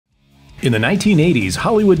In the 1980s,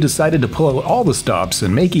 Hollywood decided to pull out all the stops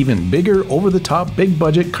and make even bigger, over-the-top,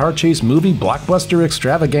 big-budget car chase movie blockbuster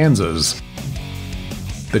extravaganzas.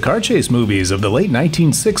 The car chase movies of the late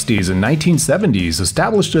 1960s and 1970s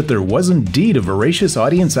established that there was indeed a voracious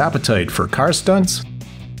audience appetite for car stunts,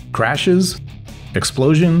 crashes,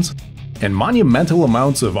 explosions, and monumental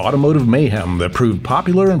amounts of automotive mayhem that proved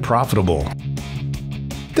popular and profitable.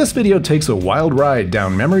 This video takes a wild ride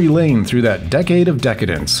down memory lane through that decade of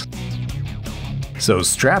decadence. So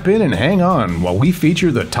strap in and hang on while we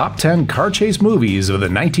feature the top 10 car chase movies of the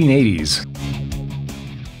 1980s.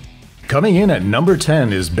 Coming in at number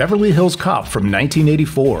 10 is Beverly Hills Cop from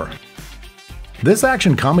 1984. This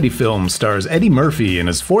action comedy film stars Eddie Murphy in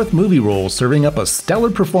his fourth movie role, serving up a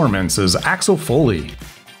stellar performance as Axel Foley.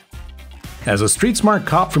 As a street-smart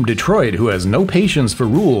cop from Detroit who has no patience for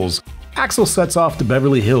rules, Axel sets off to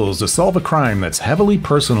Beverly Hills to solve a crime that's heavily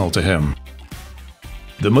personal to him.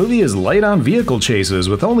 The movie is light on vehicle chases,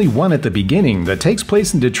 with only one at the beginning that takes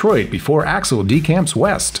place in Detroit before Axel decamps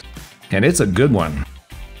west, and it's a good one.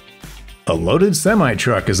 A loaded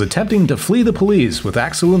semi-truck is attempting to flee the police, with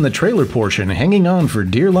Axel in the trailer portion hanging on for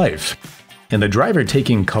dear life, and the driver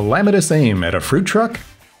taking calamitous aim at a fruit truck,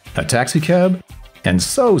 a taxicab, and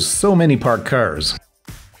so many parked cars.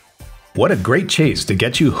 What a great chase to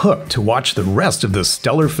get you hooked to watch the rest of this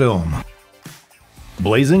stellar film.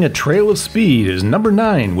 Blazing a trail of speed is number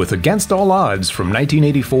 9 with Against All Odds from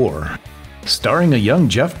 1984. Starring a young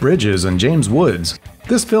Jeff Bridges and James Woods,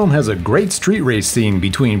 this film has a great street race scene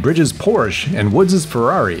between Bridges' Porsche and Woods'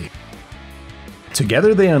 Ferrari.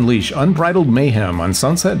 Together they unleash unbridled mayhem on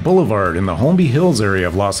Sunset Boulevard in the Holmby Hills area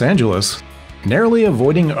of Los Angeles, narrowly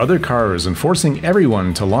avoiding other cars and forcing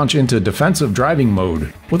everyone to launch into defensive driving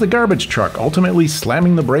mode, with a garbage truck ultimately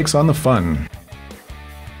slamming the brakes on the fun.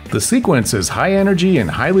 The sequence is high energy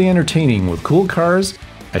and highly entertaining, with cool cars,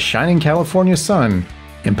 a shining California sun,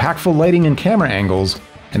 impactful lighting and camera angles,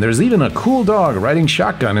 and there's even a cool dog riding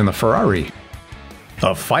shotgun in the Ferrari.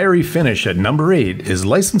 A fiery finish at number 8 is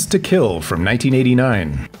License to Kill from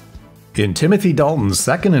 1989. In Timothy Dalton's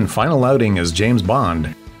second and final outing as James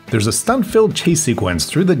Bond, there's a stunt-filled chase sequence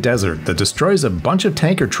through the desert that destroys a bunch of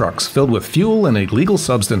tanker trucks filled with fuel and illegal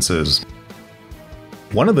substances.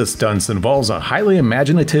 One of the stunts involves a highly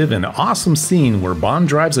imaginative and awesome scene where Bond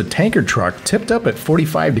drives a tanker truck tipped up at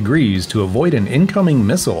 45 degrees to avoid an incoming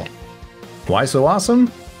missile. Why so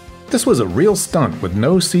awesome? This was a real stunt with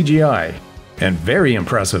no CGI, and very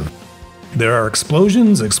impressive. There are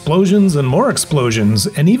explosions, and more explosions,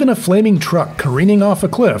 and even a flaming truck careening off a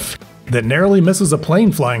cliff that narrowly misses a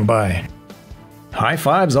plane flying by. High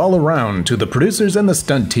fives all around to the producers and the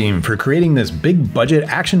stunt team for creating this big-budget,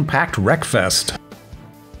 action-packed wreckfest.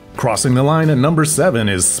 Crossing the line at number 7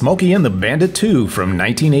 is Smokey and the Bandit 2 from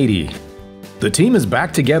 1980. The team is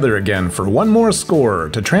back together again for one more score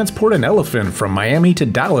to transport an elephant from Miami to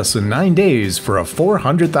Dallas in 9 days for a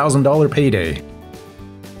 $400,000 payday.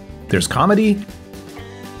 There's comedy,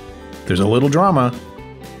 there's a little drama,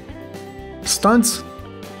 stunts,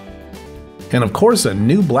 and of course a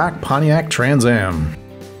new black Pontiac Trans Am.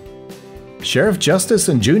 Sheriff Justice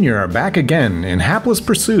and Junior are back again in hapless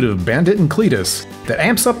pursuit of Bandit and Cletus that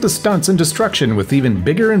amps up the stunts and destruction with even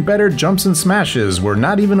bigger and better jumps and smashes where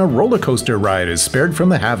not even a roller coaster ride is spared from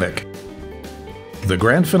the havoc. The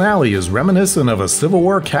grand finale is reminiscent of a Civil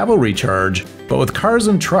War cavalry charge, but with cars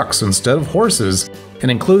and trucks instead of horses, and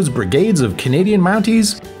includes brigades of Canadian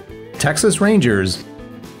Mounties, Texas Rangers,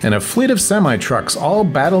 and a fleet of semi-trucks all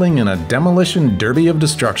battling in a demolition derby of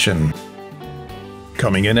destruction.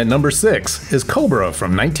 Coming in at number 6 is Cobra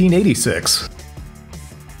from 1986.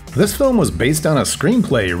 This film was based on a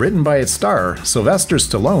screenplay written by its star, Sylvester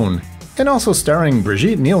Stallone, and also starring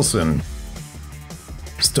Brigitte Nielsen.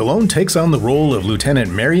 Stallone takes on the role of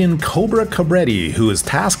Lieutenant Marion Cobra Cabretti, who is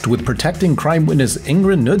tasked with protecting crime witness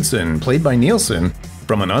Ingrid Knudsen, played by Nielsen,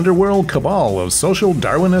 from an underworld cabal of social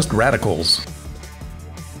Darwinist radicals.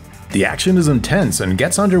 The action is intense and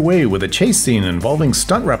gets underway with a chase scene involving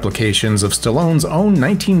stunt replications of Stallone's own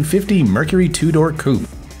 1950 Mercury two-door coupe.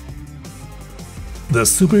 The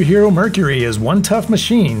superhero Mercury is one tough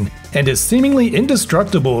machine and is seemingly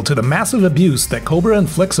indestructible to the massive abuse that Cobra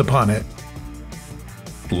inflicts upon it.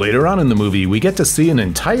 Later on in the movie, we get to see an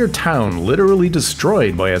entire town literally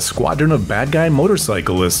destroyed by a squadron of bad guy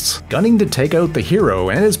motorcyclists gunning to take out the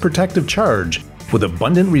hero and his protective charge, with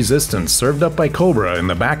abundant resistance served up by Cobra in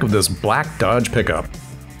the back of this black Dodge pickup.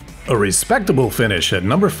 A respectable finish at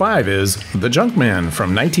number 5 is The Junkman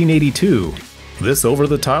from 1982. This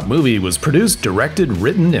over-the-top movie was produced, directed,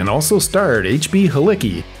 written, and also starred H.B.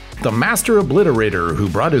 Halicki, the master obliterator who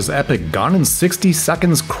brought his epic Gone in 60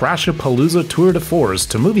 Seconds Crash-a-Palooza tour de force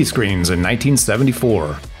to movie screens in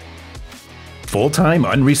 1974. Full-time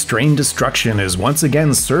unrestrained destruction is once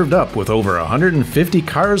again served up with over 150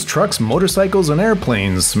 cars, trucks, motorcycles, and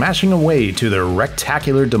airplanes smashing away to their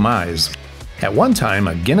rectacular demise, at one time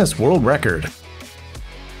a Guinness World Record.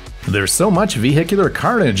 There's so much vehicular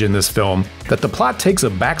carnage in this film that the plot takes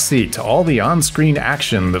a backseat to all the on-screen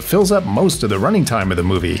action that fills up most of the running time of the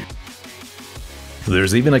movie.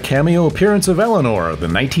 There's even a cameo appearance of Eleanor, the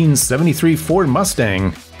 1973 Ford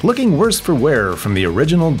Mustang, looking worse for wear from the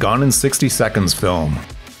original Gone in 60 Seconds film.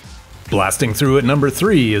 Blasting through at number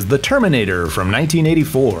 3 is The Terminator from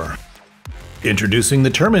 1984. Introducing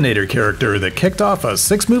the Terminator character that kicked off a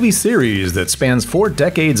 6-movie series that spans 4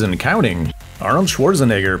 decades and counting, Arnold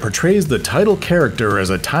Schwarzenegger portrays the title character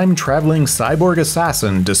as a time-traveling cyborg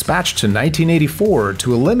assassin dispatched to 1984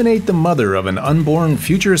 to eliminate the mother of an unborn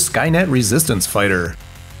future Skynet resistance fighter.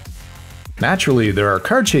 Naturally, there are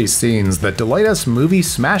car chase scenes that delight us movie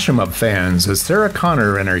smash-em-up fans as Sarah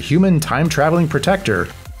Connor and her human time-traveling protector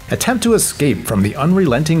attempt to escape from the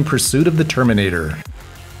unrelenting pursuit of the Terminator.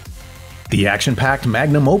 The action-packed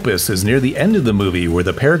magnum opus is near the end of the movie where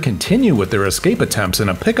the pair continue with their escape attempts in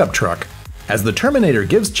a pickup truck, as the Terminator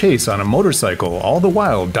gives chase on a motorcycle, all the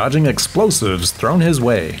while dodging explosives thrown his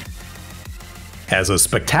way. As a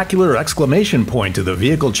spectacular exclamation point to the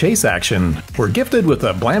vehicle chase action, we're gifted with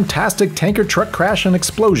a blam-tastic tanker truck crash and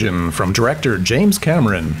explosion from director James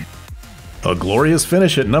Cameron. A glorious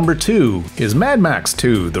finish at number 2 is Mad Max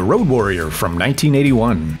 2: The Road Warrior from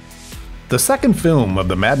 1981. The second film of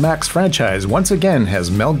the Mad Max franchise once again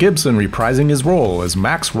has Mel Gibson reprising his role as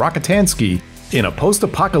Max Rockatansky in a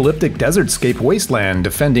post-apocalyptic desertscape wasteland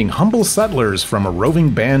defending humble settlers from a roving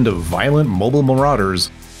band of violent mobile marauders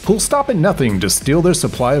who'll stop at nothing to steal their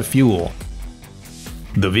supply of fuel.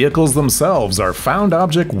 The vehicles themselves are found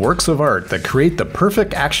object works of art that create the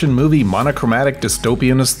perfect action movie monochromatic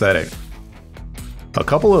dystopian aesthetic. A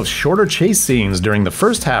couple of shorter chase scenes during the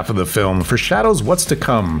first half of the film foreshadows what's to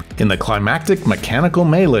come in the climactic mechanical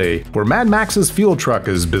melee where Mad Max's fuel truck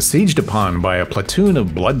is besieged upon by a platoon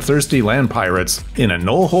of bloodthirsty land pirates in a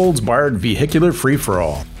no-holds-barred vehicular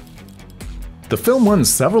free-for-all. The film won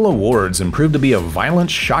several awards and proved to be a violent,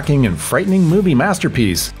 shocking, and frightening movie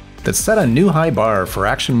masterpiece that set a new high bar for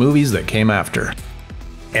action movies that came after.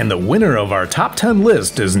 And the winner of our top 10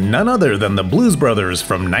 list is none other than the Blues Brothers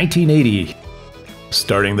from 1980.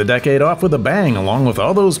 Starting the decade off with a bang along with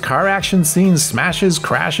all those car action scenes, smashes,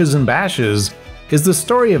 crashes, and bashes, is the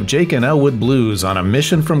story of Jake and Elwood Blues on a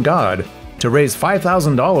mission from God to raise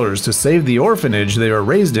 $5,000 to save the orphanage they were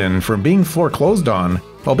raised in from being foreclosed on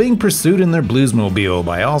while being pursued in their bluesmobile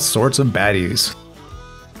by all sorts of baddies.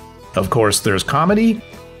 Of course, there's comedy,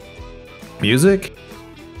 music,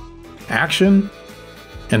 action,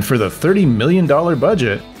 and for the $30 million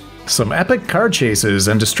budget, some epic car chases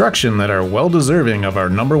and destruction that are well deserving of our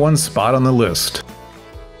number 1 spot on the list.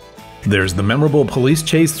 There's the memorable police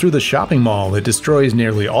chase through the shopping mall that destroys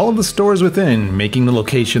nearly all of the stores within, making the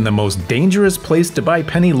location the most dangerous place to buy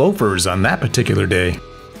penny loafers on that particular day.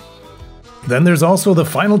 Then there's also the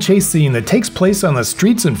final chase scene that takes place on the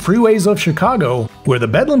streets and freeways of Chicago, where the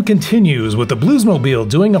bedlam continues with the bluesmobile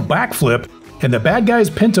doing a backflip and the bad guy's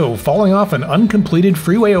Pinto falling off an uncompleted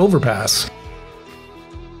freeway overpass.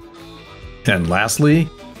 And lastly,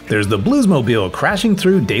 there's the bluesmobile crashing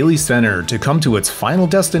through Daly Center to come to its final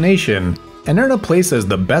destination and earn a place as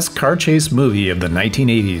the best car chase movie of the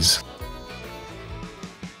 1980s.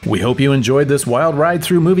 We hope you enjoyed this wild ride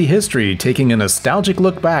through movie history, taking a nostalgic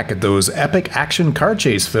look back at those epic action car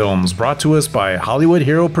chase films brought to us by Hollywood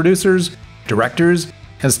hero producers, directors,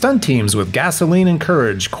 and stunt teams with gasoline and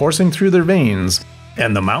courage coursing through their veins,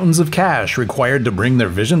 and the mountains of cash required to bring their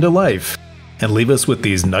vision to life, and leave us with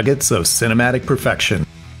these nuggets of cinematic perfection.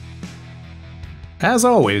 As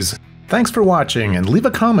always, thanks for watching and leave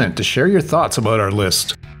a comment to share your thoughts about our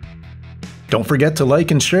list. Don't forget to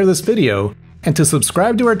like and share this video, and to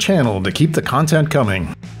subscribe to our channel to keep the content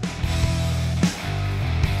coming.